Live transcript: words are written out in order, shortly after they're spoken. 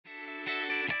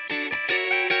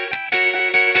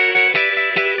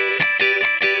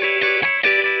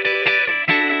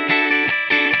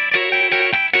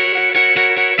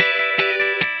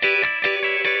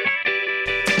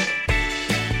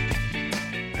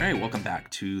All right, welcome back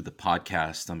to the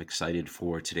podcast. I'm excited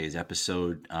for today's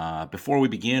episode. Before we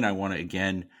begin, I want to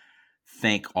again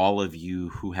thank all of you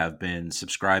who have been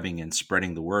subscribing and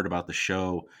spreading the word about the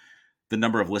show. The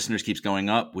number of listeners keeps going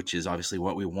up, which is obviously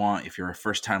what we want. If you're a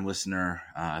first-time listener,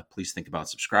 please think about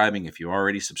subscribing. If you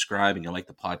already subscribe and you like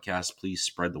the podcast, please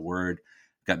spread the word.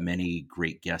 I've got many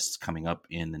great guests coming up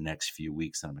in the next few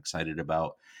weeks that I'm excited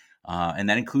about. And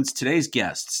that includes today's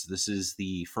guests. This is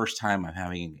the first time I'm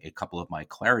having a couple of my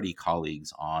Clarity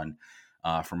colleagues on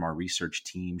from our research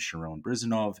team, Sharon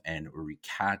Brizanov and Uri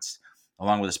Katz,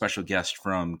 along with a special guest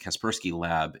from Kaspersky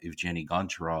Lab, Evgeny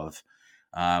Goncharov.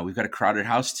 We've got a crowded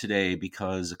house today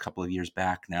because a couple of years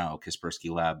back now, Kaspersky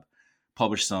Lab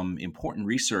published some important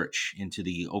research into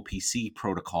the OPC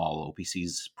protocol. OPC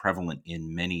is prevalent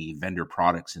in many vendor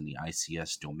products in the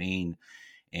ICS domain,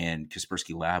 and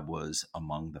Kaspersky Lab was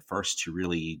among the first to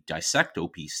really dissect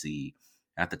OPC.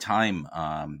 At the time,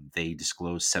 they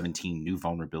disclosed 17 new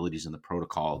vulnerabilities in the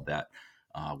protocol that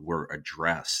were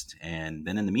addressed. And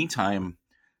then in the meantime,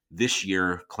 this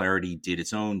year, Clarity did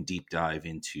its own deep dive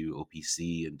into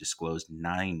OPC and disclosed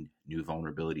 9 new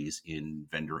vulnerabilities in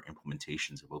vendor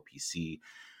implementations of OPC.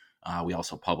 We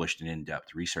also published an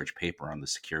in-depth research paper on the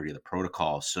security of the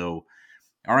protocol. So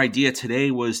our idea today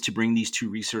was to bring these two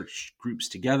research groups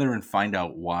together and find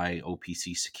out why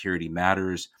OPC security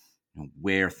matters and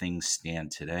where things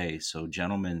stand today. So,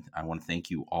 gentlemen, I want to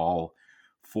thank you all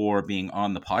for being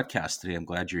on the podcast today. I'm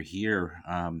glad you're here.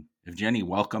 Evgeny,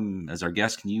 welcome as our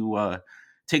guest. Can you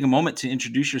take a moment to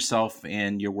introduce yourself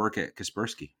and your work at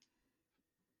Kaspersky?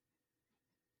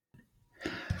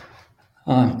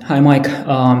 Hi, Mike.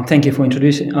 Thank you for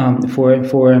introducing, for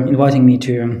inviting me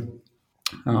to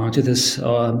this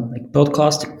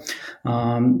podcast.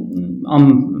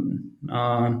 I'm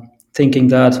thinking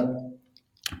that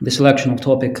the selection of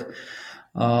topic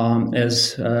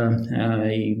is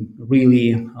a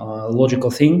really logical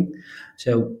thing.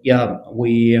 So yeah,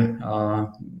 we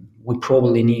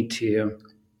probably need to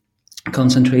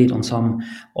concentrate on some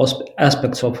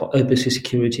aspects of OPC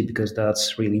security because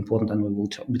that's really important, and we will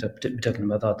be talking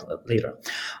about that later.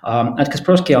 At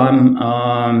Kaspersky,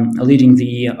 I'm leading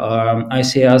the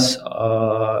ICS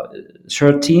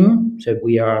third team. So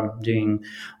we are doing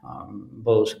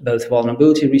both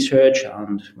vulnerability research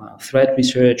and threat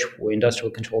research for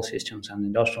industrial control systems and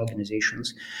industrial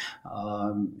organizations,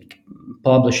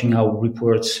 publishing our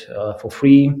reports for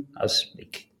free as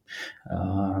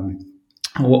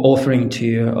offering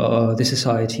to the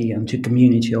society and to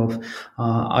community of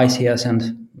ICS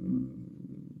and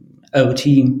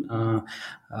OT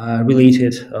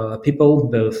related people,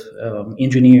 both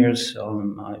engineers,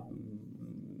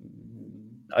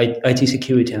 IT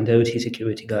security and OT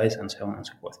security guys, and so on and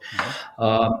so forth.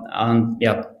 And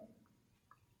yeah.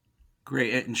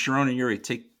 Great. And Sharon and Yuri,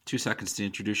 take 2 seconds to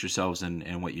introduce yourselves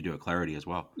and what you do at Clarity as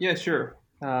well. Yeah, sure.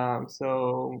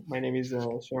 So my name is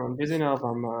Sharon Brizanov.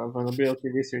 I'm a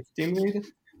vulnerability research team lead.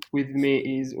 With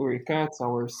me is Uri Katz,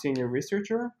 our senior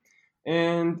researcher.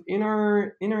 And in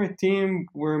our team,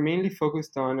 we're mainly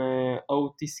focused on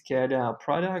OT SCADA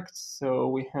products. So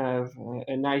we have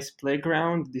a nice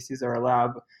playground. This is our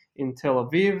lab in Tel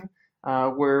Aviv,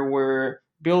 where we're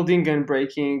building and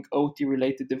breaking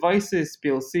OT-related devices,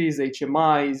 PLCs,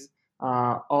 HMIs,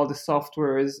 all the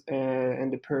softwares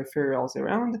and the peripherals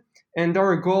around. And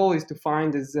our goal is to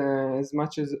find as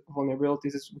much as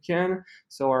vulnerabilities as we can.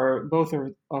 So both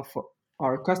of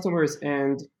our customers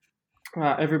and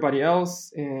everybody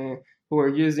else who are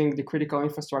using the critical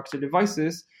infrastructure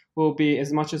devices will be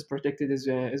as much as protected as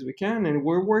we can. And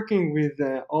we're working with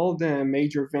all the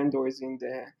major vendors in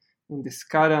the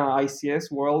SCADA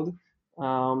ICS world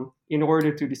in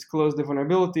order to disclose the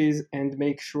vulnerabilities and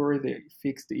make sure they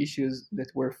fix the issues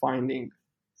that we're finding.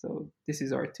 So this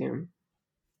is our team.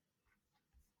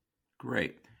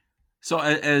 Great. So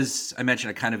as I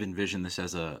mentioned, I kind of envision this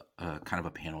as a kind of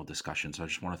a panel discussion. So I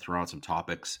just want to throw out some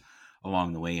topics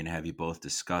along the way and have you both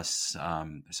discuss.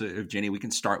 So Evgeny, we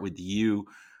can start with you.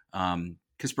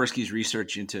 Kaspersky's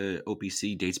research into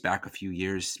OPC dates back a few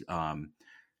years.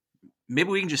 Maybe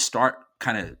we can just start,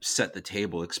 kind of set the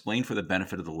table, explain for the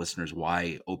benefit of the listeners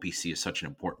why OPC is such an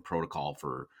important protocol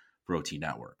for OT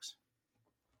networks.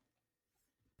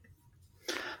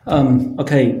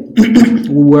 Okay,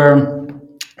 we were,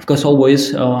 of course,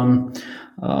 always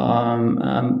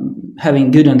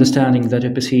having good understanding that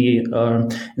OPC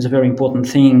is a very important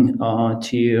thing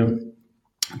to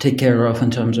take care of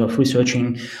in terms of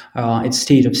researching its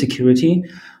state of security.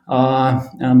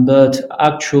 But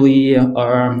actually,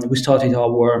 we started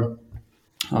our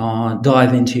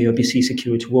dive into OPC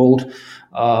security world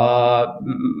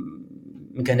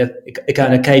kind of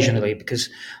occasionally, because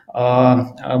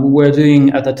we were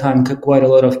doing at the time quite a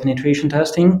lot of penetration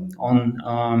testing on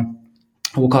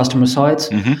our customer sites.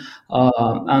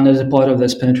 And as a part of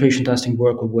this penetration testing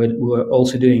work, we were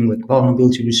also doing like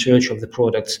vulnerability research of the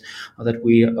products that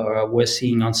we were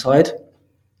seeing on site,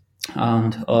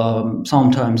 and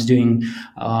sometimes doing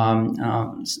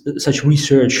such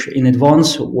research in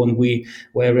advance when we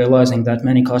were realizing that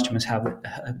many customers have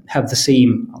the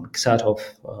same set of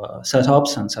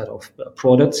setups and set of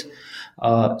products.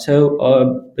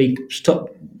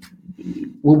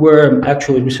 We were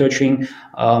actually researching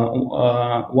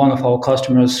one of our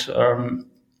customers'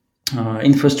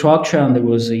 infrastructure, and there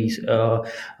was a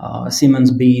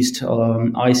Siemens-based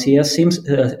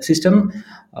ICS system,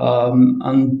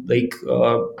 and we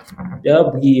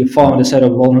found a set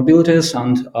of vulnerabilities,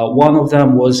 and one of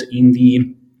them was in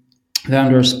the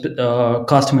vendor's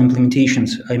custom implementation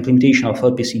of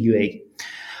OPC UA.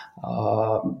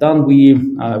 Then we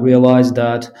realized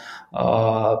that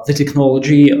the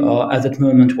technology at that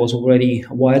moment was already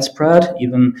widespread,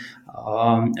 even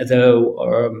though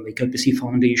the OPC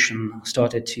Foundation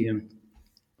started to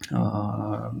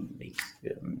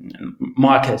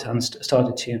market and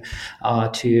started to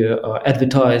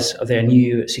advertise their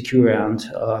new secure and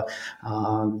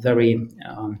very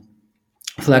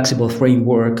flexible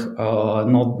framework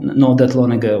not that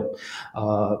long ago.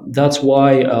 That's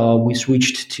why we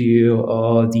switched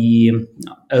to the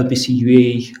OPC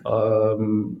UA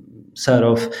set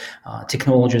of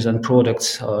technologies and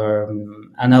products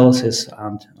analysis,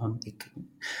 and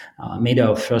made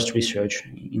our first research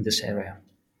in this area.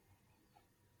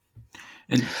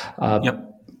 And,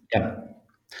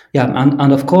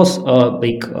 and of course,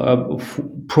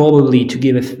 probably to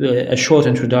give a short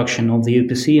introduction of the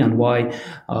OPC and why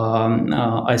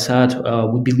I said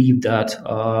we believe that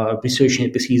research in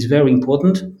OPC is very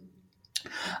important.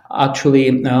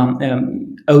 Actually,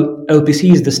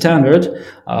 OPC is the standard,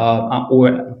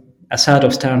 or a set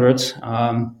of standards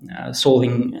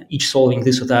solving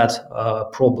this or that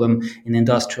problem in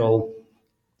industrial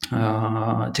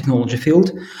technology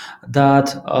field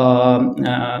that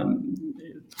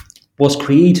was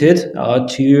created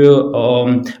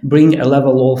to bring a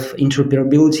level of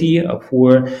interoperability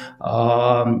for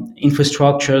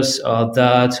infrastructures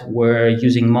that were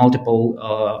using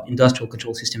multiple industrial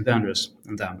control system vendors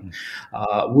in them,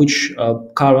 which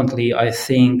currently I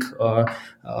think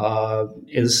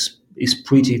is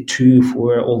pretty true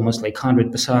for almost like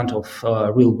 100% of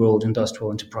real-world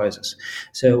industrial enterprises.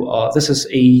 So this is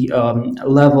a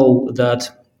level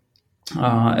that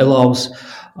allows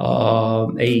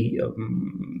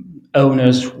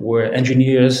owners or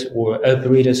engineers or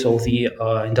operators of the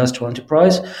industrial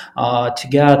enterprise to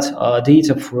get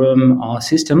data from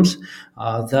systems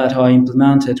that are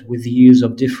implemented with the use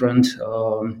of different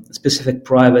specific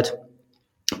private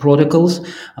protocols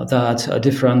that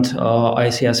different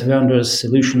ICS vendors'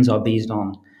 solutions are based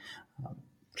on.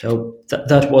 So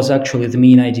that was actually the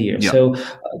main idea. Yeah. So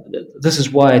this is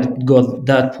why it got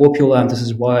that popular, and this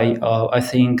is why I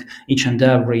think each and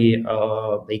every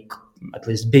at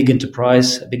least big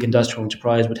industrial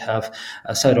enterprise would have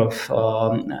a set of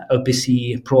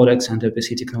OPC products and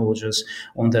OPC technologies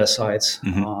on their sites,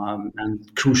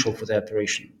 and crucial for the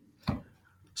operation.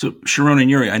 So Sharon and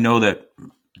Yuri, I know that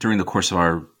during the course of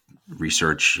our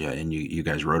research, and you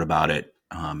guys wrote about it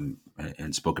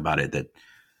and spoke about it, that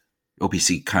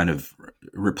OPC kind of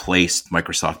replaced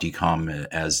Microsoft DKOM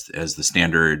as the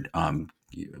standard.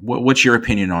 What's your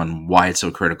opinion on why it's so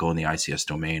critical in the ICS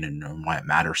domain, and why it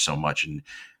matters so much, and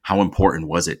how important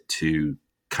was it to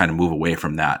kind of move away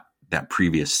from that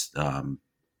previous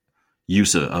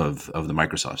use of the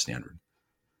Microsoft standard?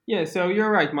 Yeah, so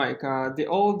you're right, Mike. The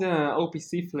old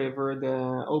OPC flavor,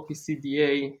 the OPC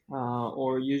DA,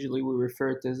 or usually we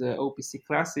refer to as OPC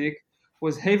Classic,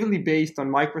 was heavily based on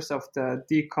Microsoft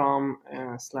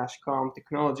DKOM/COM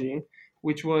technology,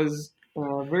 which was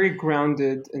very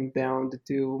grounded and bound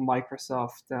to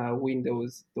Microsoft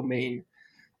Windows domain.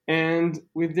 And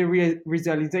with the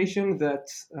realization that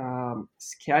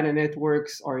SCADA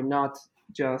networks are not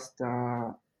just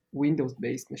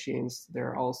Windows-based machines,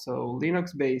 they're also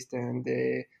Linux-based and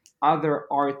the other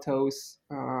RTOS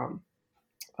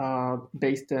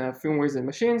based firmwares and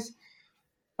machines,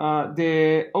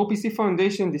 the OPC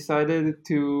Foundation decided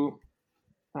to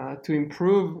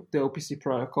improve the OPC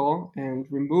protocol and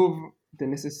remove the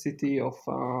necessity of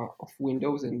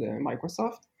Windows and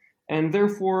Microsoft, and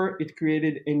therefore it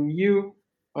created a new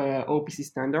OPC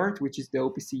standard, which is the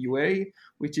OPC UA,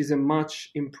 which is a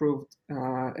much improved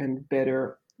and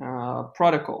better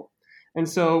protocol. And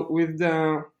so with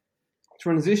the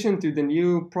transition to the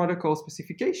new protocol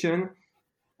specification,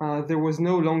 there was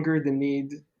no longer the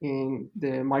need in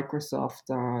the Microsoft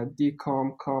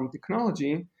DCOM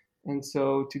technology. And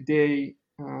so today,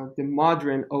 the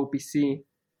modern OPC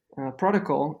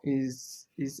protocol is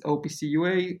OPC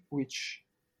UA, which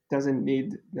doesn't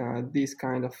need these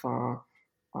kind of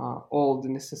old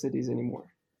necessities anymore.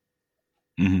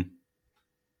 Mm-hmm.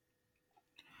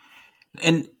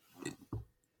 And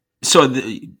so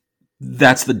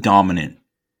that's the dominant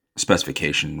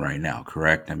specification right now,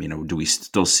 correct? I mean, do we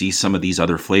still see some of these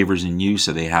other flavors in use?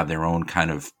 So they have their own kind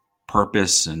of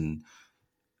purpose, and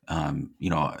how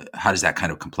does that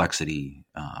kind of complexity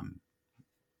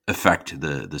affect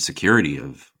the security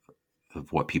of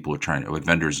what people are trying to, with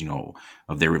vendors,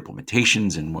 of their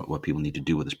implementations and what people need to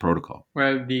do with this protocol?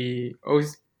 Well, the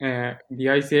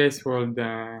ICS world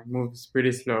moves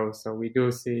pretty slow, so we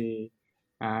do see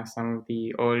some of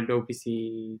the old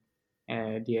OPC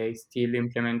DA still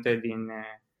implemented in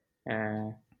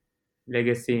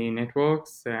legacy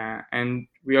networks, and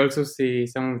we also see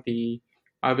some of the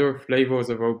other flavors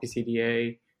of OPC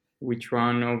DA which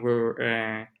run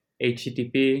over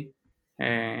HTTP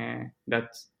that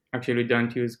actually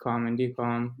don't use COM and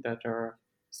DCOM, that are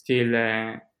still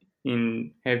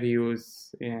in heavy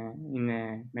use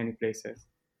in many places.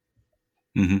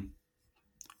 Mm-hmm.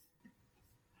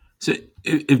 So,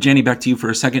 if Jenny, back to you for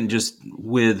a second, just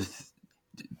with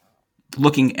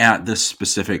looking at this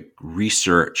specific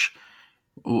research,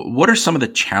 what are some of the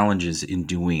challenges in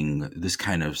doing this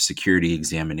kind of security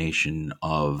examination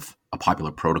of a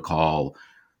popular protocol?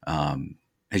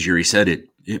 As Yuri said, it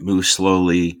moves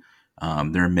slowly.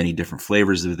 There are many different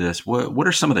flavors of this. What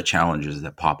are some of the challenges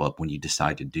that pop up when you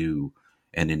decide to do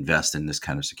and invest in this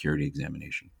kind of security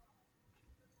examination?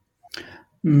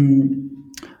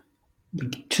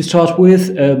 To start with,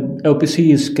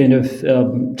 OPC is kind of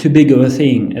too big of a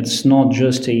thing. It's not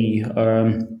just a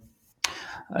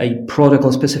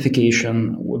protocol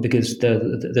specification, because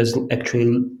there's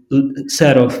actually a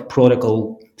set of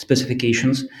protocol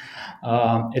specifications.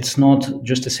 It's not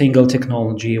just a single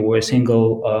technology or a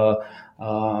single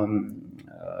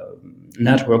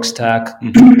network stack.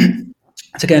 Mm-hmm.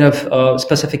 It's a kind of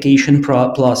specification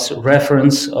plus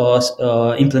reference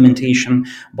implementation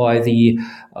by the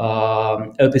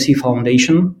OPC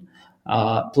Foundation,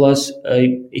 plus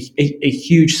a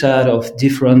huge set of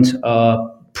different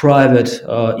private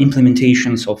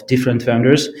implementations of different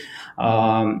vendors,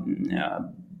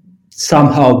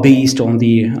 somehow based on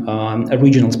the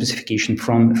original specification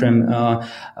from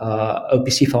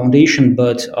OPC Foundation,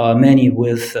 but many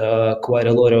with quite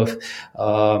a lot of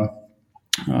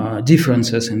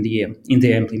differences in the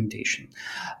implementation.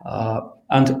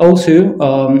 And also,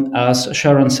 as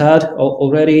Sharon said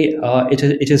already,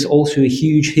 it is also a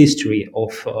huge history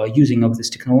of using of these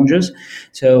technologies.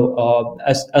 So,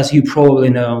 as you probably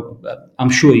know, I'm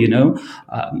sure you know,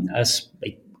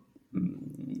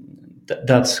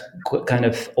 that's kind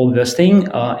of obvious thing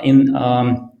in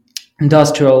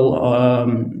industrial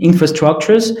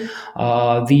infrastructures.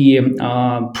 The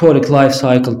product life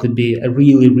cycle could be a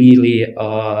really, really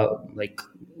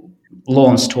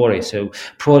long story. So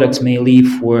products may live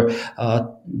for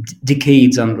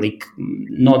decades, and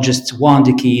not just one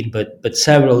decade, but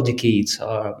several decades,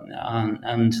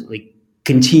 and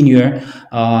continue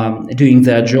doing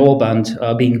their job and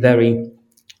being very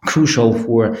crucial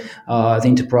for the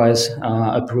enterprise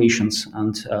operations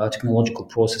and technological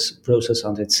process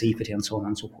and its safety and so on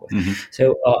and so forth. Mm-hmm.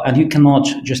 So and you cannot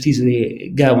just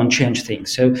easily go and change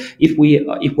things. So if we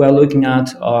are looking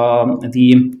at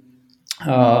the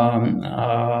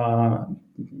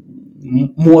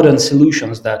modern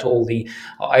solutions that all the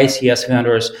ICS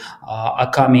vendors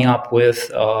are coming up with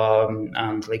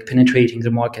and penetrating the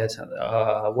market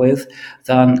with,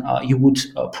 then you would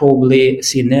probably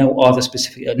see no other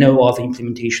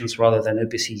implementations rather than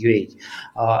OPC UA,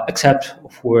 except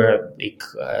for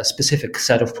a specific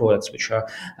set of products which are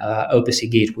OPC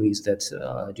gateways that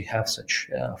do have such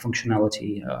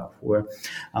functionality for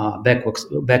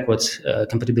backwards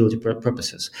compatibility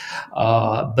purposes.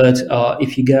 But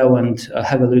if you go and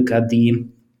have a look at the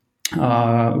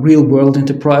real world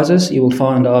enterprises, you will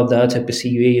find out that OPC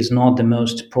UA is not the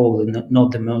most popular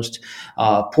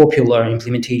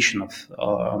implementation of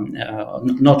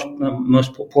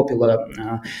most popular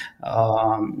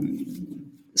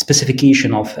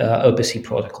specification of OPC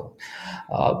protocol.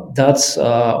 That's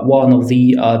one of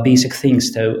the basic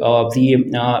things. So the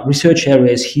research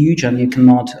area is huge, and you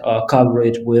cannot cover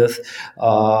it with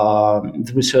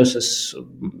the resources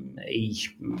a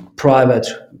private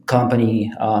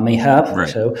company may have. Right.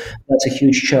 So that's a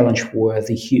huge challenge for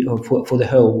the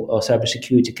whole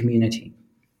cybersecurity community.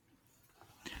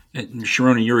 And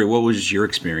Sharon and Yuri, what was your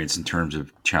experience in terms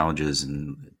of challenges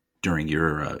and during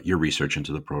your research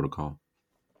into the protocol?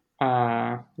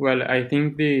 Well, I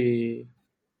think the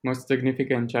most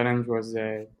significant challenge was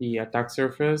the attack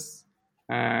surface.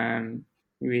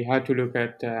 We had to look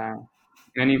at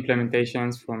many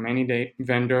implementations from many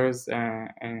vendors,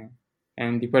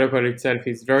 and the protocol itself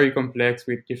is very complex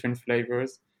with different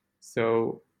flavors.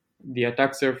 So the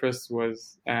attack surface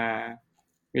was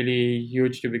really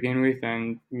huge to begin with,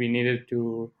 and we needed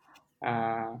to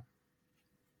uh,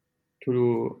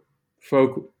 to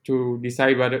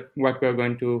decide what we're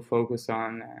going to focus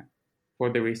on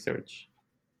for the research.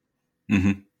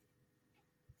 Mm-hmm.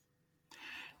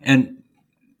 And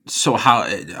so,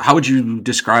 how would you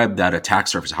describe that attack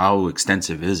surface? How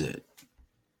extensive is it?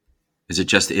 Is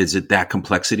it that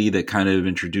complexity that kind of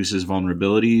introduces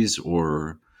vulnerabilities,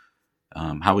 or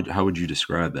how would you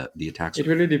describe that, the attack surface?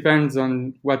 It really depends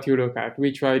on what you look at.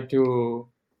 We try to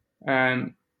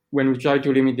when we try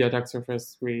to limit the attack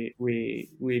surface, we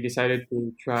decided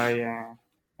to try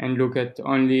and look at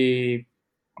only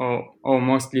or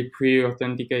mostly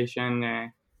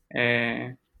pre-authentication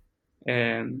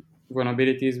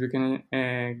vulnerabilities we can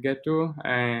get to,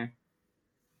 and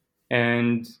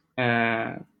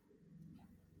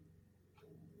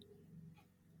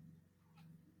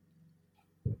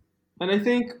I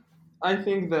think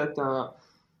that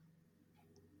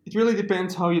it really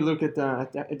depends how you look at the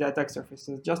attack surface.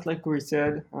 So just like we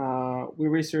said, we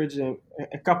researched a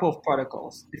couple of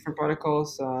protocols, different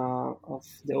protocols of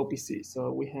the OPC.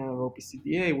 So we have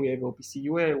OPC-DA, we have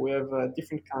OPC-UA, we have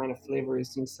different kind of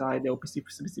flavors inside the OPC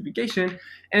specification.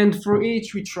 And for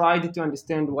each, we tried to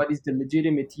understand what is the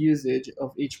legitimate usage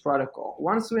of each protocol.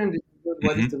 Once we understood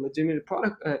what is the legitimate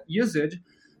product usage,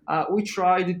 we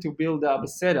tried to build up a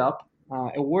setup,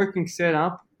 a working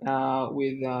setup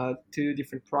with two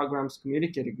different programs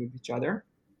communicating with each other.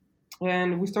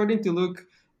 And we started to look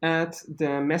at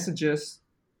the messages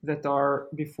that are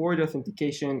before the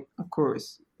authentication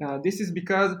occurs. This is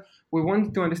because we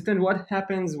wanted to understand what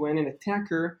happens when an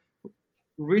attacker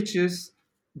reaches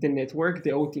the network,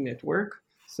 the OT network.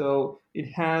 So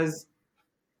it has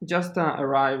just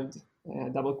arrived,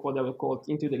 double quote,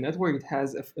 into the network. It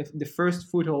has the first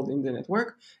foothold in the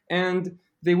network, and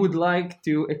they would like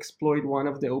to exploit one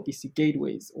of the OPC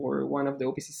gateways or one of the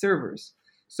OPC servers.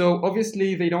 So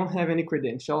obviously they don't have any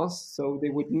credentials, so they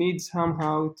would need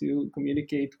somehow to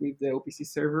communicate with the OPC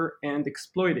server and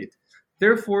exploit it.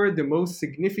 Therefore, the most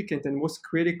significant and most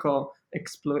critical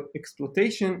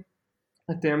exploitation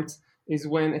attempt is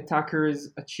when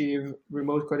attackers achieve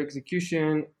remote code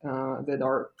execution that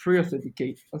are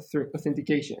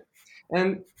pre-authentication.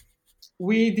 And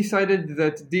we decided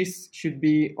that this should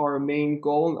be our main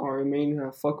goal, our main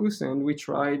focus, and we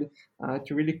tried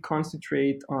to really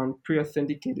concentrate on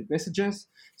pre-authenticated messages.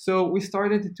 So we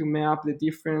started to map the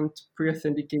different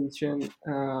pre-authentication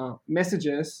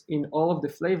messages in all of the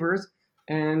flavors,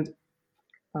 and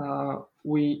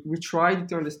we tried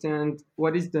to understand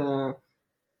what is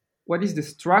the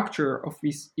structure of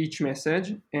each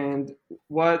message and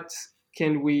what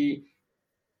can we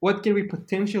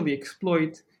potentially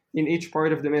exploit in each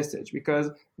part of the message,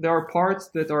 because there are parts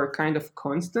that are kind of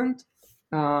constant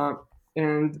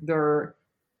and there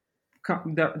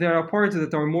are parts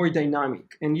that are more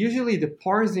dynamic, and usually the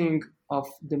parsing of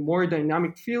the more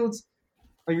dynamic fields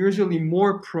are usually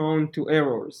more prone to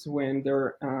errors when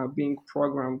they're being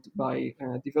programmed by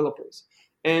developers.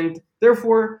 And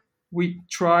therefore, we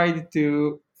tried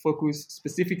to focus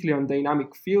specifically on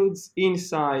dynamic fields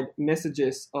inside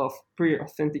messages of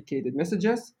pre-authenticated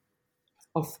messages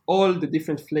of all the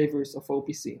different flavors of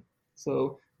OPC.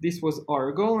 So this was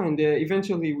our goal, and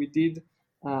eventually we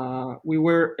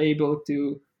were able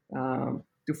to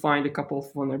find a couple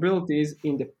of vulnerabilities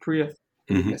in the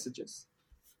pre-authenticated messages.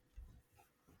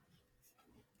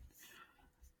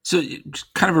 So,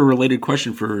 kind of a related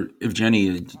question for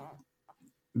Evgeny.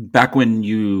 Back when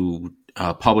you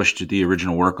published the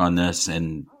original work on this,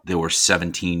 and there were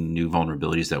 17 new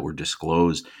vulnerabilities that were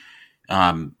disclosed,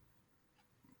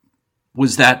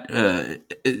 was that?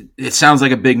 It sounds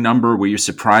like a big number. Were you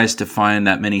surprised to find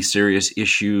that many serious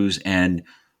issues? And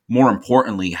more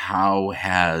importantly, how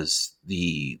has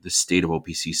the state of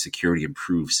OPC security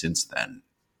improved since then?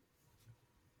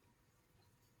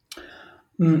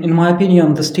 In my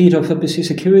opinion, the state of OPC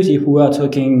security, if we are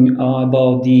talking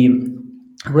about the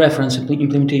reference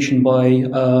implementation by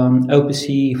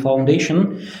OPC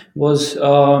Foundation, was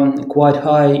quite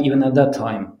high even at that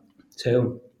time.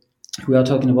 So we are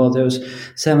talking about those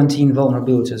 17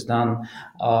 vulnerabilities. Then,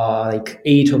 like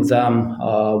 8 of them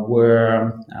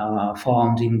were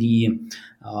found in the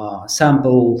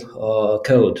sample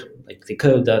code, like the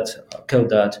code that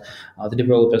the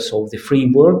developers of the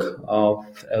framework of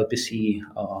LPC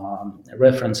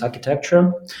reference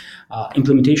architecture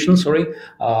implementation,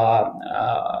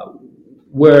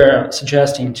 were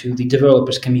suggesting to the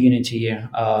developers community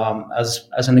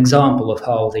as an example of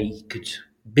how they could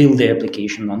build the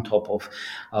application on top of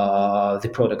the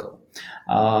protocol.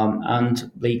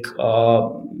 And like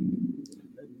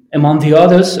among the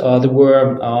others, there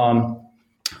were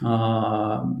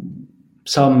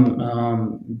some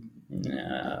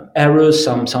errors,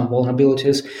 some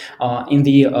vulnerabilities in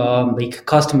the like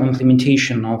custom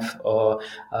implementation of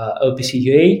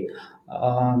OPC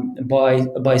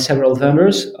by several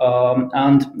vendors,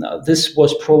 and this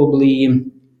was probably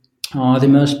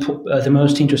the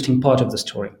most interesting part of the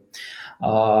story.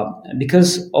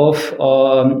 Because of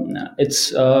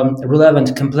its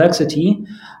relevant complexity,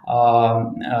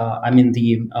 I mean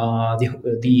the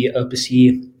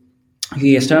OPC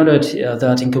standard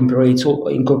that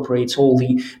incorporates all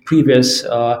the previous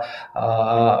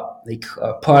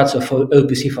parts of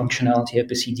OPC functionality,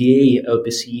 OPC DA,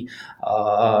 OPC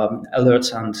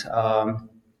alerts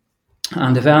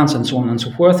and events and so on and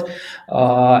so forth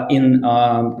in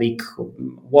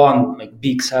one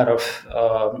big set of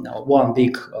one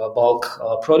big bulk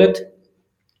product.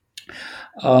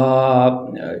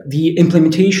 The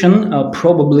implementation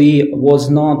probably was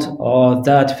not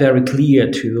that very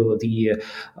clear to the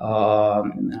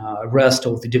rest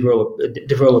of the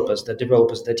developers that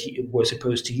were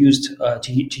supposed to use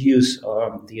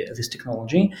this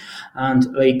technology, and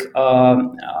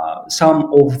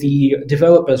some of the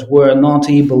developers were not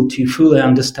able to fully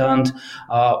understand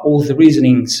all the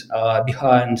reasonings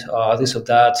behind this or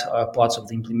that parts of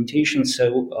the implementation.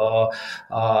 So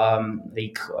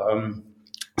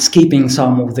skipping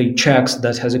some of the checks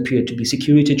that has appeared to be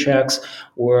security checks,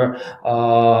 or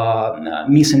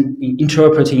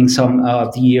misinterpreting some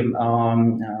of the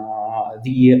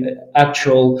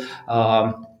actual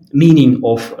meaning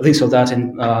of this or that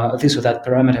and this or that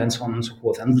parameter and so on and so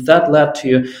forth, and that led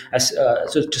to a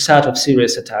set of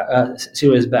serious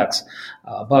bugs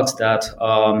that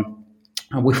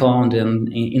we found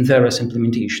in various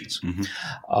implementations. Mm-hmm.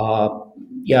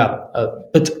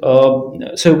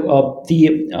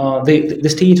 The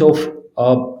state of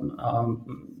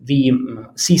the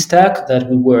C stack that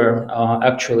we were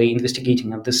actually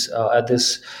investigating at this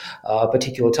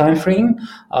particular time frame,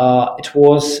 it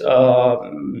was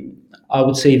I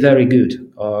would say very good.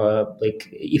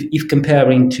 If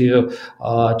comparing to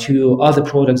other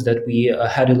products that we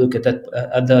had a look at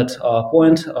that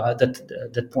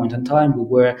point in time, we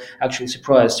were actually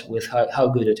surprised with how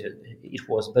good it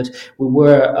was. But we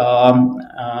were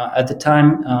at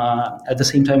the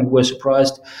same time, we were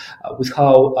surprised with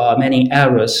how many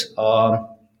errors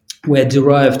were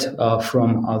derived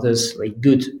from this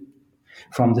good.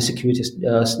 From the security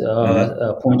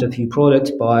point of view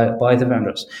product by the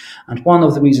vendors. And one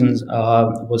of the reasons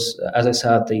was, as I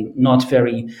said, the not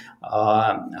very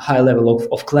high level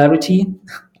of clarity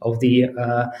of the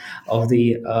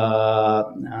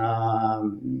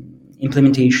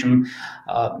implementation,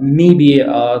 maybe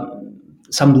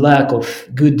some lack of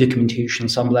good documentation,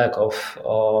 some lack of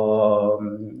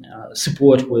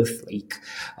support with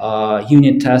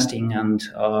unit testing and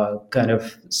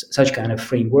such kind of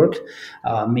framework,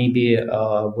 maybe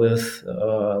with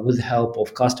the help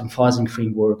of custom fuzzing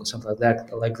framework or something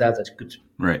like that could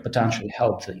potentially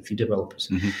help the developers.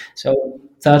 Mm-hmm. So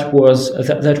that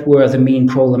were the main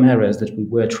problem areas that we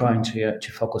were trying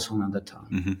to focus on at that time.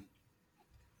 Mm-hmm.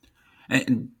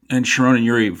 And Sharon and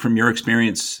Yuri, from your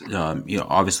experience,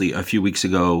 obviously a few weeks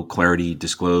ago, Clarity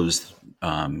disclosed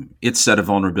its set of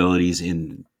vulnerabilities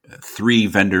in 3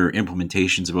 vendor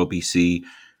implementations of OPC.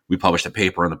 We published a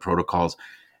paper on the protocols.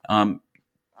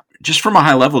 Just from a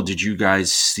high level, did you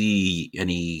guys see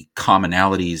any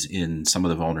commonalities in some of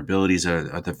the vulnerabilities?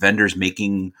 Are the vendors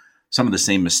making some of the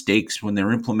same mistakes when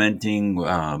they're implementing?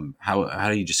 How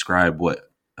do you describe what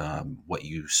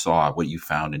you saw, what you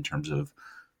found in terms of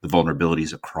the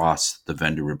vulnerabilities across the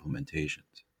vendor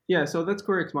implementations? Yeah, so that's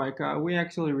correct, Mike. We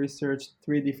actually researched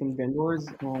 3 different vendors.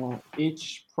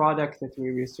 Each product that we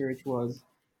researched was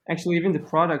actually, even the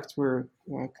products were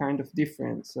kind of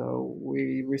different. So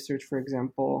we researched, for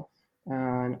example,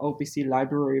 an OPC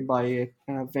library by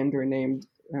a vendor named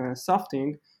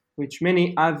Softing, which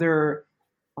many other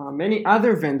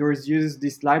vendors use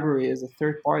this library as a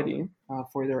third party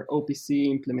for their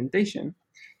OPC implementation.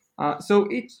 So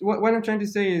what I'm trying to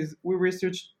say is we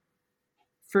researched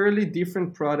fairly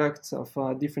different products of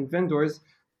different vendors.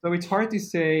 So it's hard to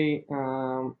say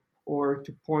or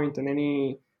to point on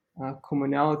any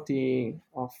commonality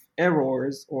of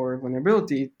errors or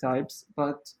vulnerability types,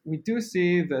 but we do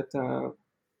see that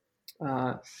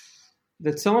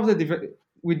that some of the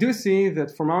we do see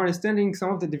that from our understanding,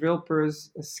 some of the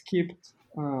developers skipped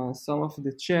some of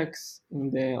the checks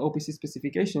in the OPC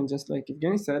specification, just like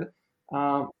Evgeny said,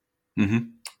 Mm-hmm.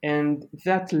 and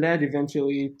that led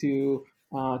eventually to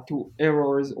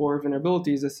errors or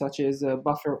vulnerabilities such as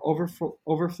buffer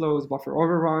overflows, buffer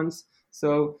overruns.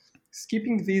 So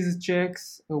skipping these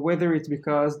checks, whether it's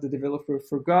because the developer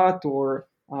forgot or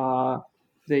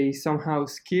they somehow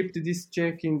skipped this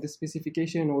check in the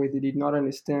specification, or they did not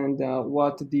understand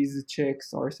what these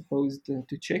checks are supposed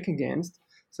to check against.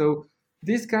 So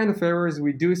these kind of errors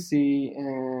we do see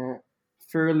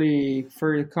fairly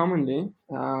commonly,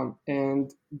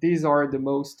 and these are the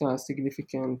most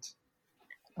significant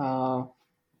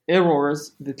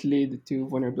errors that lead to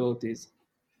vulnerabilities.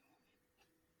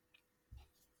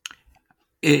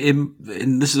 And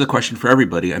this is a question for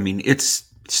everybody. I mean, it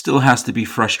still has to be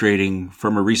frustrating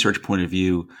from a research point of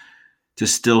view to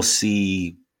still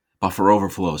see buffer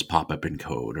overflows pop up in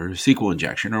code or SQL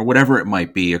injection or whatever it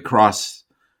might be across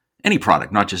any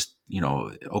product, not just,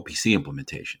 OPC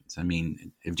implementations. I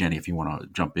mean, Evgeny, if you want to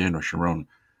jump in, or Sharon,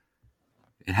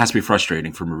 it has to be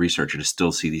frustrating from a researcher to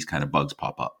still see these kind of bugs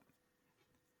pop up.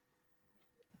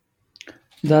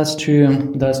 That's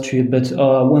true. That's true. But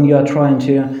when you are trying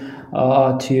to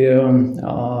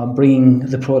bring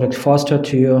the product faster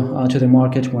to the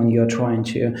market, when you are trying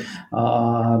to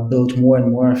build more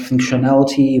and more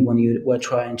functionality, when you were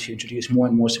trying to introduce more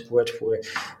and more support for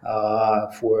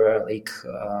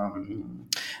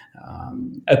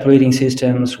operating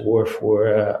systems or for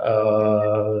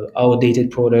outdated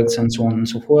products and so on and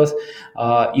so forth,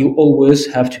 you always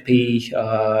have to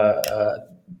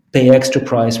pay extra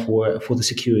price for the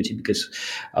security, because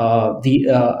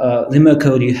the more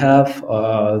code you have,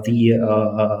 the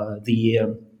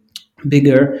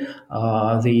bigger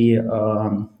the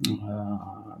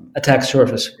attack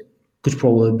surface could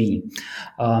probably be.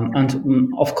 And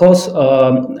of course,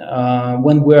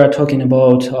 when we are talking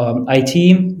about IT,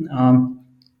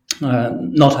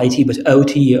 not IT but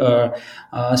OT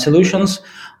solutions,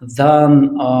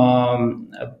 then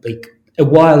a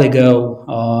while ago,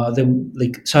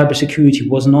 cybersecurity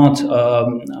was not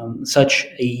such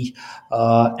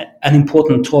an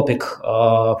important topic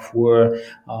for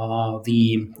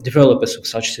the developers of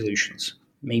such solutions.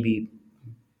 Maybe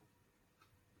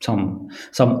some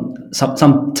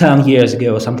 10 years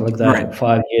ago or something like that, right.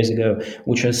 5 years ago,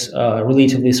 which is a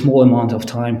relatively small amount of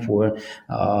time for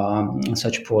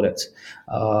such products.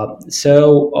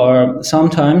 So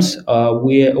sometimes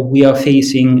we are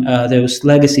facing those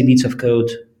legacy bits of code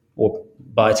or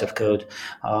bytes of code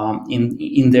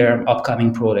in their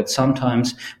upcoming products.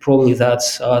 Sometimes probably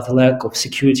that's the lack of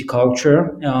security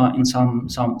culture in some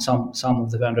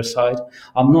of the vendor side.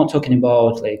 I'm not talking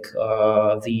about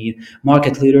the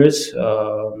market leaders,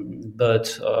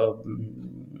 but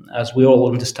as we all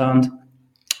understand,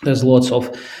 there's lots of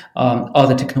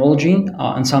other technology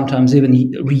and sometimes even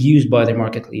reused by the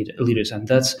market leaders. And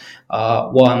that's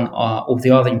one of the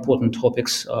other important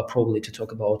topics probably to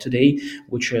talk about today,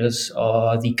 which is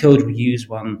the code reuse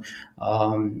when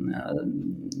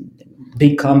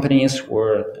big companies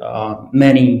or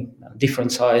many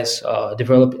different size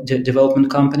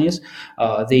development companies,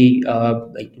 they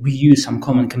reuse some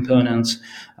common components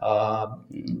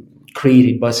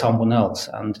created by someone else,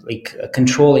 and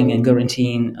controlling and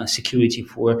guaranteeing security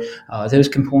for those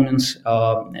components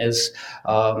is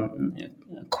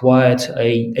quite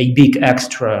a big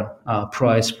extra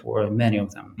price for many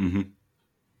of them. Mm-hmm.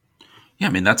 Yeah, I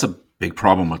mean, that's a big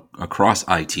problem across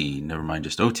IT, never mind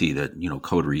just OT, that,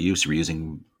 code reuse,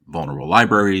 reusing vulnerable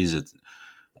libraries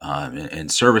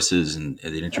and services, and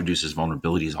it introduces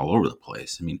vulnerabilities all over the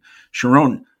place. I mean,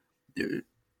 Sharon,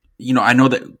 I know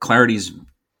that Clarity's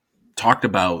talked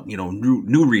about,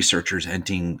 new researchers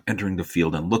entering the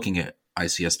field and looking at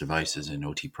ICS devices and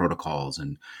OT protocols.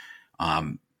 And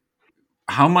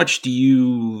how much do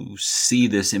you see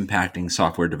this impacting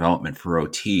software development for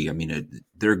OT? I mean,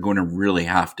 they're going to really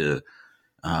have to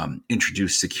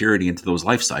introduce security into those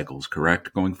life cycles,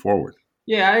 correct, going forward?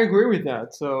 Yeah, I agree with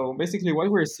that. So basically, what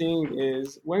we're seeing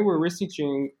is when we're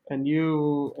researching a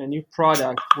new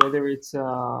product, whether it's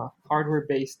a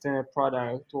hardware-based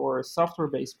product or a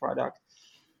software-based product,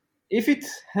 if it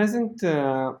hasn't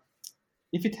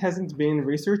been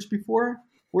researched before,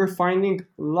 we're finding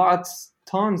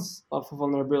tons of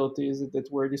vulnerabilities that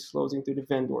we're disclosing to the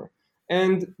vendor.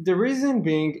 And the reason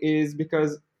being is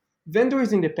because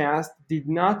vendors in the past did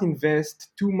not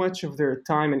invest too much of their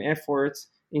time and efforts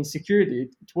in security.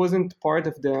 It wasn't part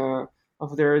of the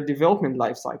their development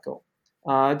lifecycle.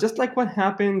 Just like what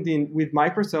happened with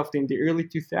Microsoft in the early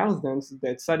 2000s,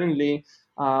 that suddenly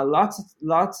lots of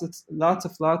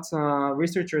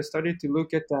researchers started to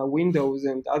look at Windows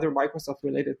and other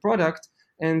Microsoft-related products,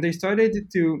 and they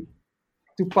started to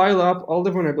pile up all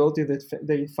the vulnerability that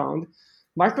they found.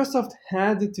 Microsoft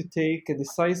had to take a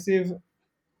decisive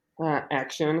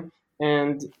action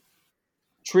and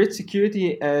treat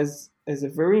security as a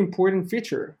very important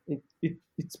feature.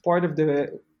 It's part of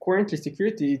the currently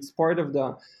security. It's part of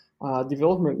the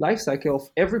development lifecycle of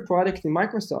every product in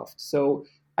Microsoft. So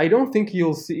I don't think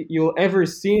you'll ever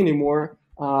see anymore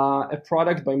a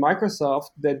product by Microsoft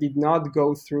that did not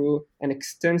go through an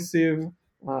extensive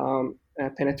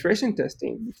penetration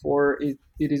testing before it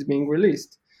is being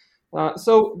released.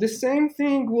 So the same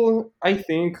thing I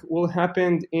think will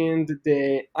happen in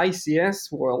the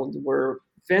ICS world, where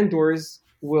vendors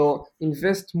will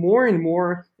invest more and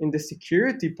more in the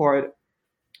security part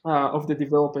of the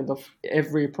development of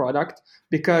every product,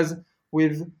 because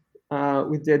with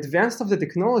the advance of the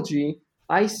technology,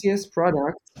 ICS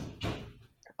products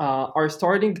are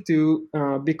starting to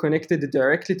be connected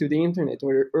directly to the internet,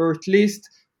 or at least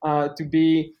to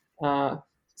be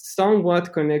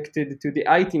somewhat connected to the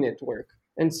IT network.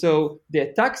 And so the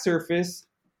attack surface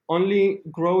only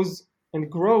grows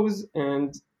and grows,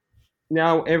 and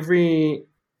now every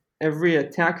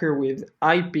attacker with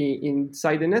IP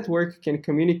inside the network can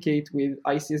communicate with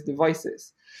ICS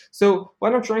devices. So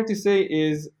what I'm trying to say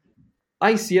is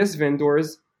ICS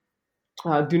vendors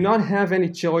do not have any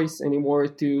choice anymore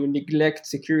to neglect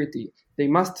security. They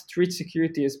must treat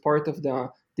security as part of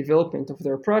the development of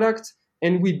their products.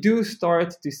 And we do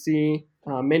start to see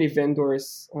many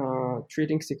vendors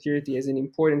treating security as an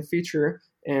important feature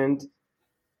and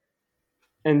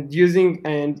using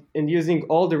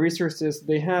all the resources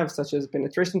they have, such as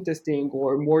penetration testing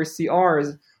or more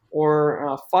CRs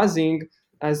or fuzzing,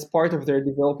 as part of their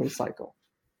development cycle.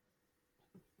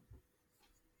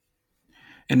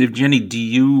 And Evgeny, do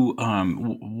you?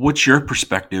 What's your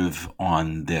perspective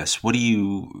on this? What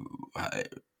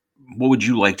would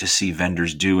you like to see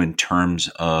vendors do in terms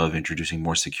of introducing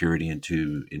more security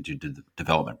into the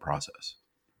development process?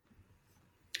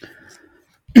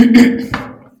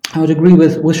 I would agree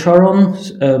with Sharon.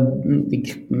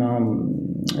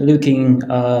 Looking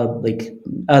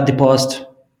at the past,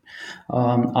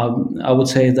 I would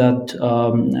say that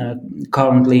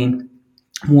currently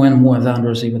more and more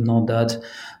vendors even know that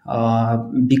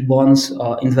big ones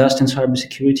invest in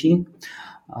cybersecurity,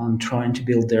 trying to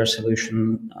build their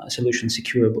solution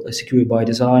secure by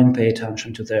design, pay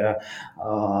attention to their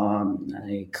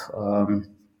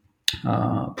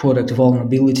product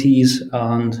vulnerabilities,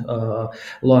 and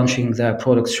launching their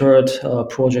product cert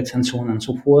projects and so on and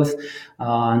so forth,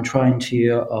 and trying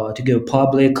to go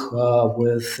public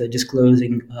with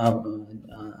disclosing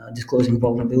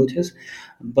vulnerabilities.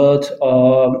 But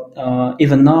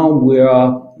even now, we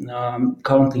are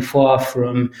currently far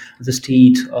from the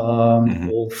state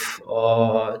of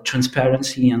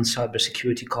transparency and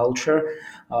cybersecurity culture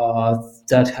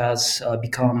that has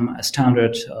become a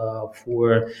standard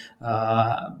for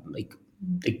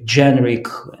generic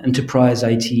enterprise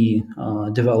IT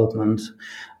development,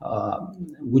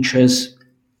 which is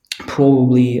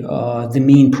probably the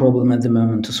main problem at the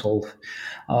moment to solve.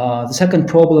 The second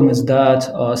problem is that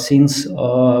since we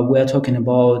are talking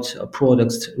about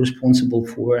products responsible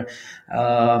for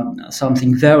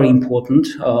something very important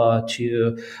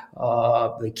to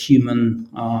human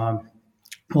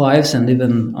lives and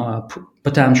even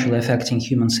potentially affecting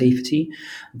human safety,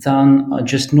 then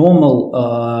just normal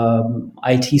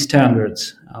IT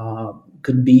standards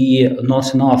could be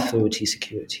not enough for OT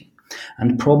security.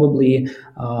 And probably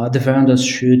the vendors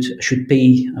should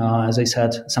pay, as I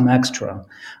said, some extra,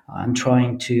 and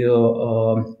trying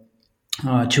to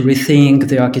rethink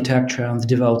the architecture and the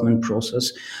development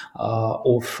process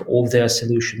of their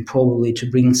solution, probably to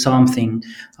bring something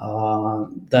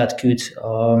that could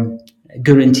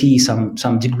guarantee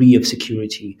some degree of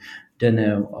security. Don't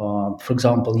know, for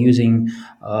example, using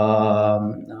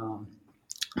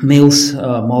MILS,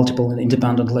 multiple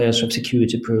independent layers of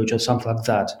security approach, or something like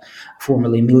that,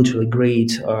 formerly military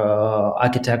grade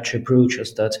architecture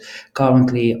approaches that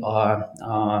currently are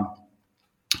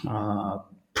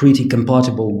pretty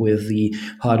compatible with the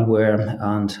hardware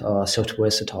and software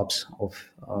setups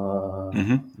of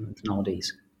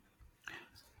nowadays.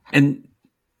 And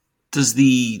does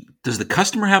the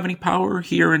customer have any power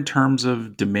here in terms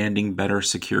of demanding better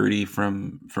security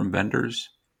from vendors?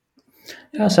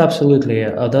 Yes, absolutely.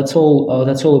 That's all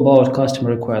about customer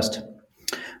request.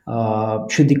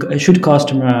 should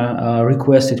customer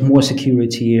requested more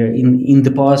security? In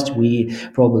the past, we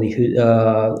probably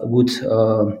would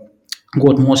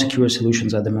got more secure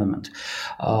solutions at the moment,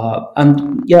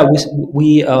 and yeah,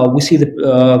 we see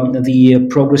the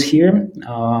progress here.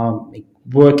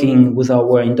 Working with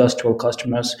our industrial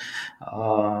customers,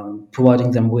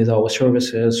 providing them with our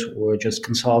services or just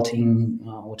consulting,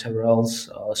 whatever else,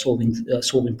 solving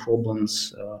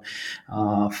problems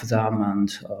for them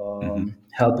and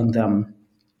helping them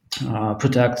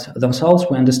protect themselves.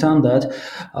 We understand that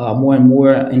more and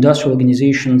more industrial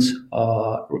organizations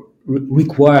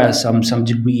require some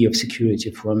degree of security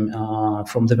from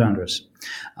the vendors,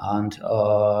 and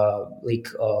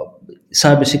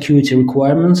cybersecurity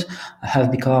requirements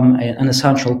have become an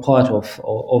essential part of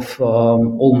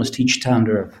almost each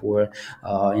tender for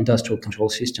industrial control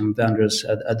system vendors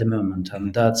at the moment,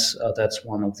 and that's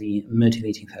one of the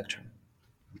motivating factors.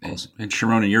 And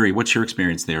Sharon and Yuri, what's your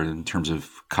experience there in terms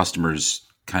of customers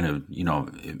kind of,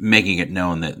 making it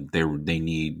known that they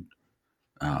need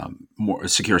more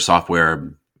secure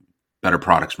software, better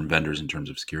products from vendors in terms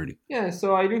of security? Yeah,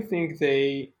 so I do think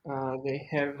they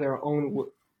have their own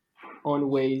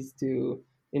ways to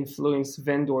influence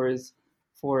vendors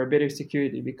for better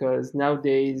security, because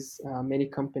nowadays many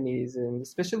companies, and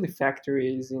especially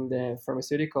factories in the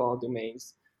pharmaceutical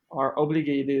domains, are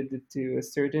obligated to a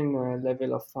certain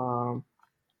level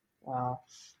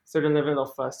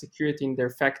of security in their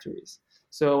factories.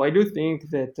 So I do think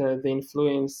that they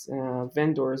influence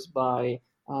vendors by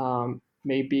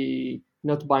maybe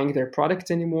not buying their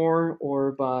product anymore,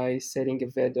 or by setting a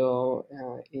veto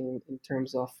in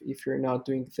terms of, if you're not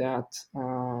doing that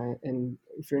and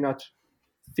if you're not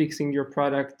fixing your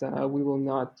product, we will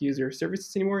not use your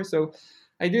services anymore. So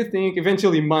I do think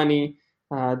eventually money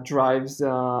drives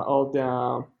all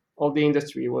the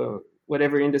industry,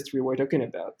 whatever industry we're talking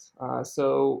about.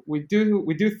 So we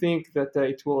do think that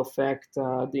it will affect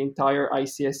the entire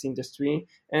ICS industry,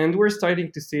 and we're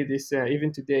starting to see this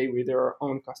even today with our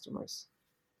own customers.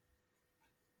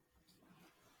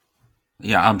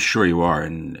 Yeah, I'm sure you are,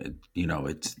 and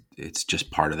it's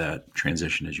just part of that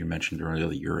transition, as you mentioned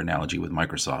earlier. Your analogy with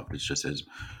Microsoft, it's just as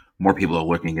more people are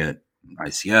looking at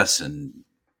ICS and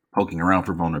poking around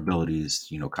for vulnerabilities,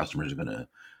 customers are going to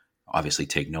obviously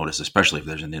take notice, especially if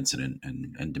there's an incident,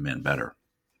 and demand better.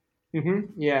 Mm-hmm.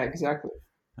 Yeah, exactly.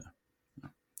 All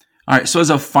right. So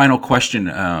as a final question,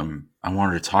 I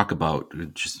wanted to talk about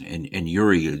and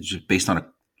Yuri, just based on a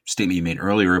statement you made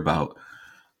earlier about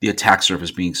the attack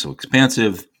surface being so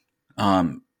expansive.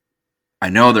 I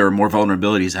know there are more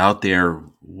vulnerabilities out there.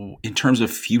 In terms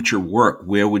of future work,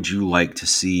 where would you like to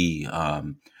see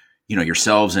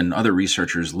yourselves and other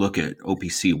researchers look at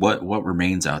OPC? What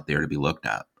remains out there to be looked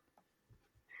at?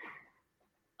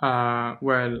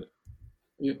 Well,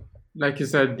 like you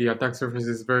said, the attack surface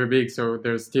is very big, so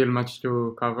there's still much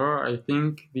to cover. I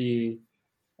think the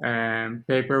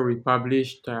paper we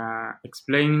published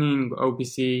explaining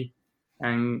OPC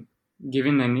and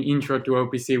giving an intro to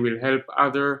OPC will help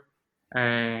other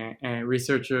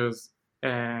researchers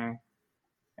get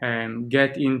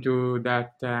into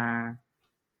that.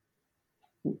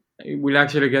 Will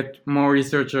actually get more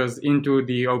researchers into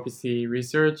the OPC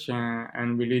research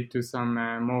and will lead to some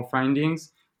more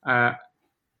findings.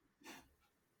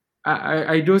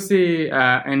 I do see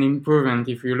an improvement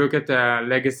if you look at the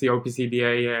legacy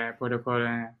OPC-DA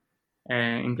protocol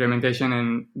implementation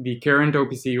and the current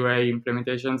OPC UA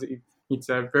implementations. It's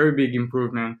a very big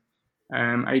improvement.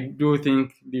 I do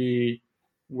think the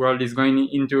world is going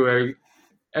into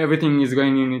everything is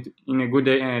going in a good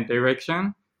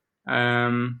direction.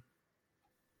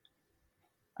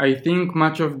 I think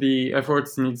much of the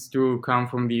efforts needs to come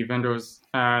from the vendors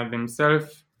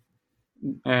themselves.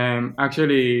 I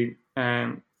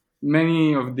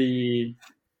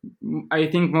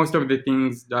think most of the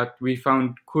things that we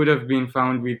found could have been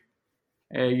found with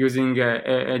using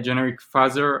a generic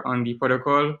fuzzer on the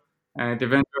protocol. The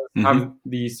vendors have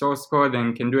the source code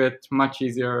and can do it much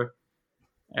easier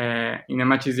in a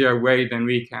much easier way than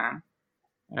we can.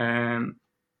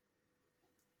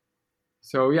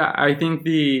 So yeah, I think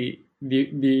the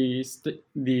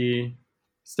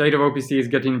state of OPC is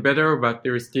getting better, but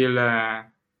there is still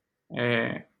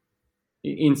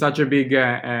in such a big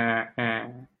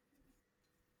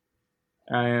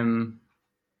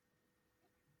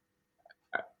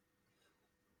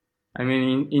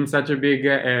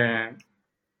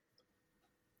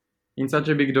in such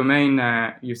a big domain,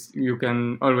 you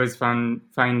can always find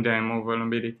more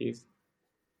vulnerabilities.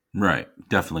 Right,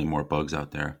 definitely more bugs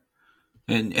out there.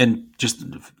 And just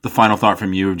the final thought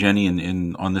from you, Jenny,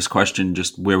 and on this question,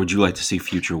 just where would you like to see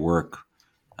future work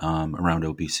around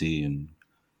OPC and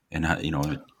and how,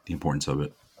 the importance of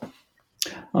it?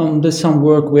 There's some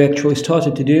work we actually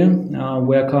started to do.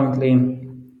 We're currently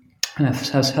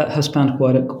has spent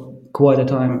quite a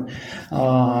time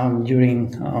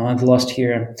during the last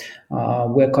year.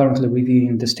 We're currently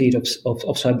reviewing the state of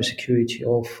cybersecurity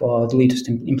of the latest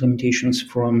implementations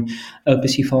from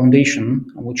OPC Foundation,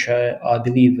 which I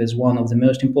believe is one of the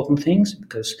most important things,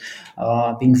 because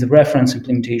being the reference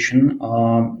implementation,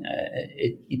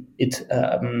 it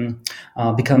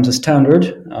becomes a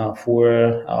standard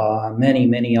for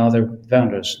many other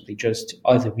vendors. They just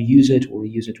either reuse it or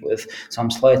reuse it with some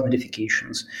slight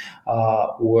modifications,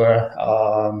 or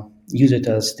use it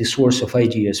as the source of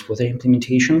ideas for the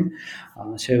implementation.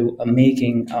 So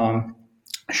making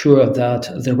sure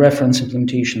that the reference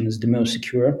implementation is the most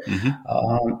secure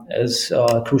is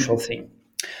a crucial thing.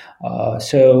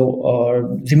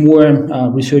 So the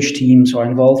more research teams are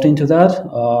involved into that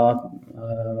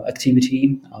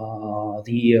activity,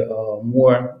 the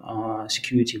more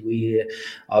security we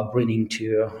are bringing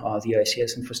to the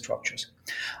ICS infrastructures.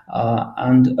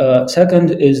 And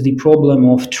second is the problem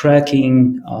of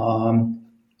tracking,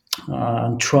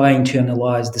 trying to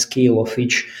analyze the scale of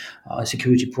each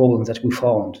security problem that we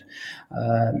found.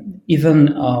 Even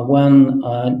when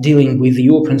dealing with the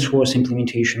open source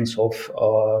implementations of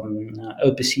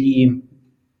OPC,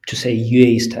 to say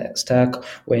UA stack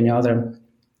or any other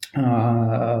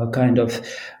kind of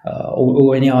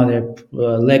or any other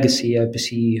legacy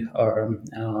OPC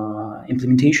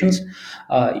implementations,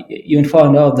 you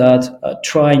find out that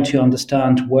trying to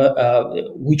understand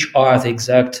which are the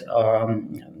exact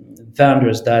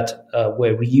vendors that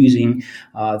were reusing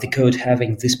the code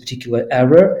having this particular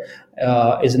error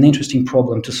is an interesting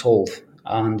problem to solve.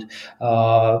 And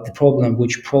the problem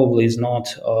which probably is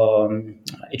not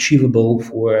achievable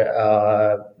for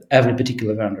every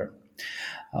particular vendor.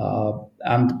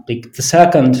 And the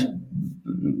second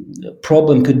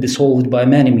problem could be solved by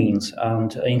many means,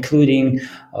 and including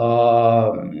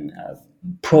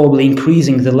probably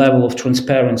increasing the level of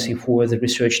transparency for the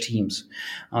research teams,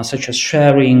 such as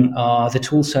sharing the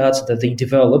tool sets that they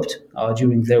developed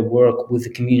during their work with the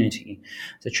community,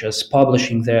 such as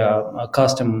publishing their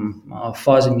custom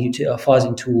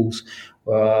fuzzing tools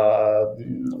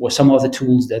or some other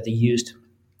tools that they used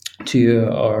to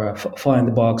find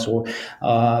the bugs, or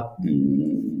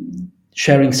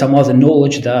sharing some other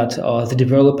knowledge that the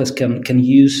developers can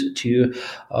use to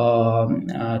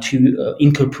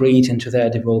incorporate into their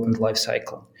development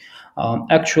lifecycle.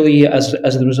 Actually, as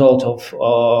a result of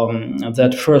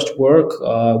that first work,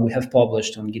 we have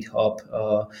published on GitHub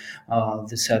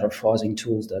the set of fuzzing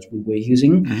tools that we were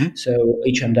using. Mm-hmm. So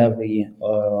each and every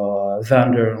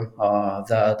vendor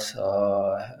that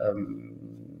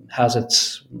has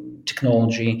its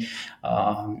technology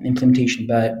implementation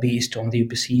based on the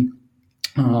OPC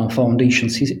Foundation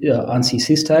ANSI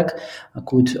SysTac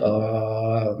could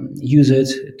use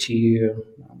it to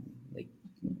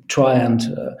try and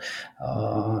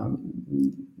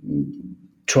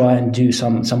do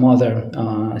some other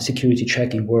security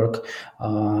checking work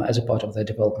as a part of their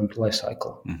development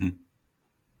lifecycle. Mm-hmm.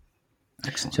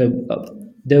 Excellent. So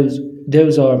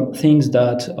those are things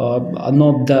that are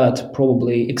not that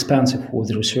probably expensive for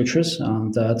the researchers,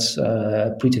 and that's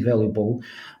pretty valuable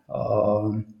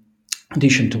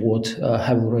addition to what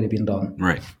have already been done.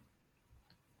 Right.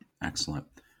 Excellent.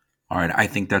 All right. I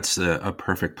think that's a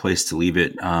perfect place to leave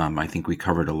it. I think we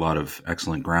covered a lot of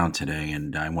excellent ground today,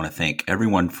 and I want to thank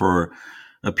everyone for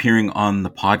appearing on the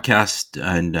podcast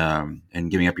and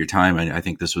giving up your time. I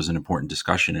think this was an important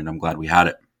discussion, and I'm glad we had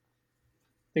it.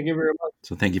 Thank you very much.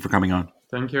 So thank you for coming on.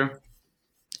 Thank you.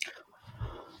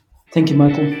 Thank you,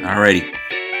 Michael. All righty.